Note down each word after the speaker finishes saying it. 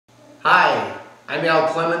Hi, I'm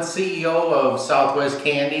Clements, CEO of Southwest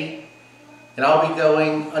Candy, and I'll be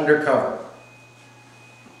going undercover.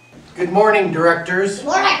 Good morning, directors. Good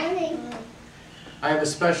morning. I have a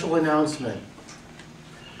special announcement.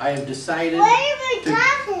 I have decided Where are my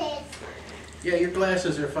glasses? Yeah, your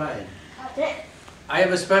glasses are fine. I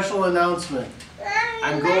have a special announcement.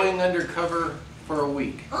 I'm going undercover for a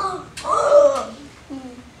week.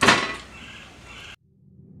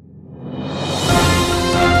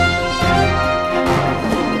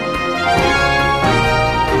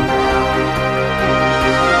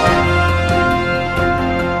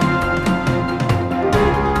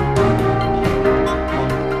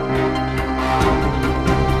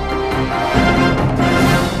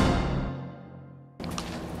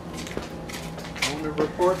 Going to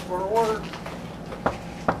report for work.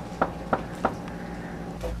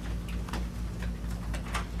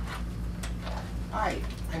 Hi,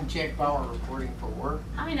 I'm Jack Bauer reporting for work.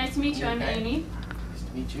 Hi, nice to meet you. I'm Amy. Nice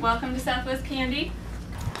to meet you. Welcome to Southwest Candy.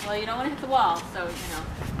 Well, you don't want to hit the wall, so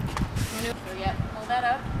So yeah, hold that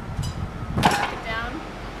up. Knock it down.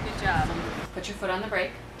 Good job. Put your foot on the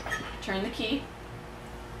brake. Turn the key.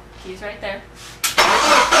 Key's right there.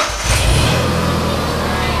 Alright,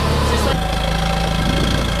 just like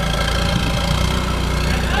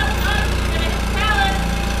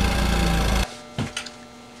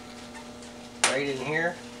right in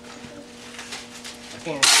here. I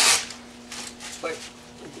can't but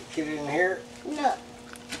get it in here. No.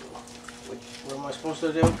 What am I supposed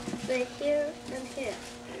to do? Right here and here.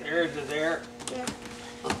 There to there. Yeah.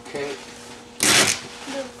 Okay.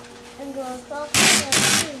 Look, I'm going across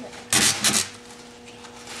and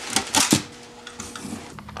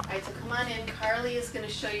Alright, so come on in. Carly is going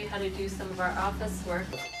to show you how to do some of our office work.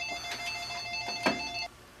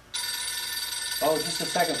 Oh, just a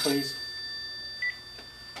second, please.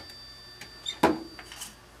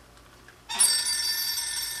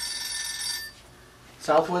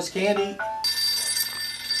 Southwest Candy.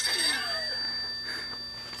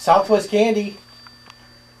 Southwest Candy.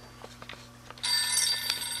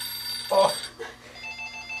 Oh.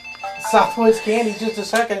 Southwest Candy, just a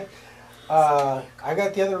second. I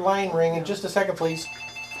got the other line ringing. Just a second, please.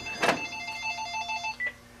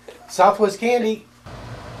 Southwest Candy.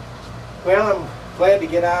 Well, I'm glad to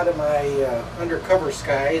get out of my undercover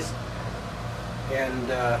skies and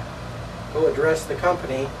go address the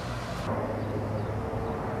company.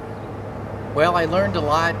 Well, I learned a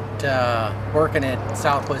lot working at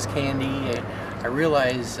Southwest Candy. I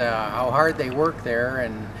realized how hard they work there,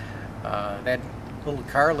 and that little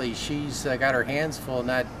Carly, she's got her hands full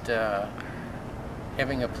not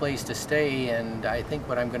having a place to stay, and I think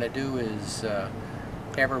what I'm going to do is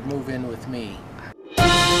have her move in with me.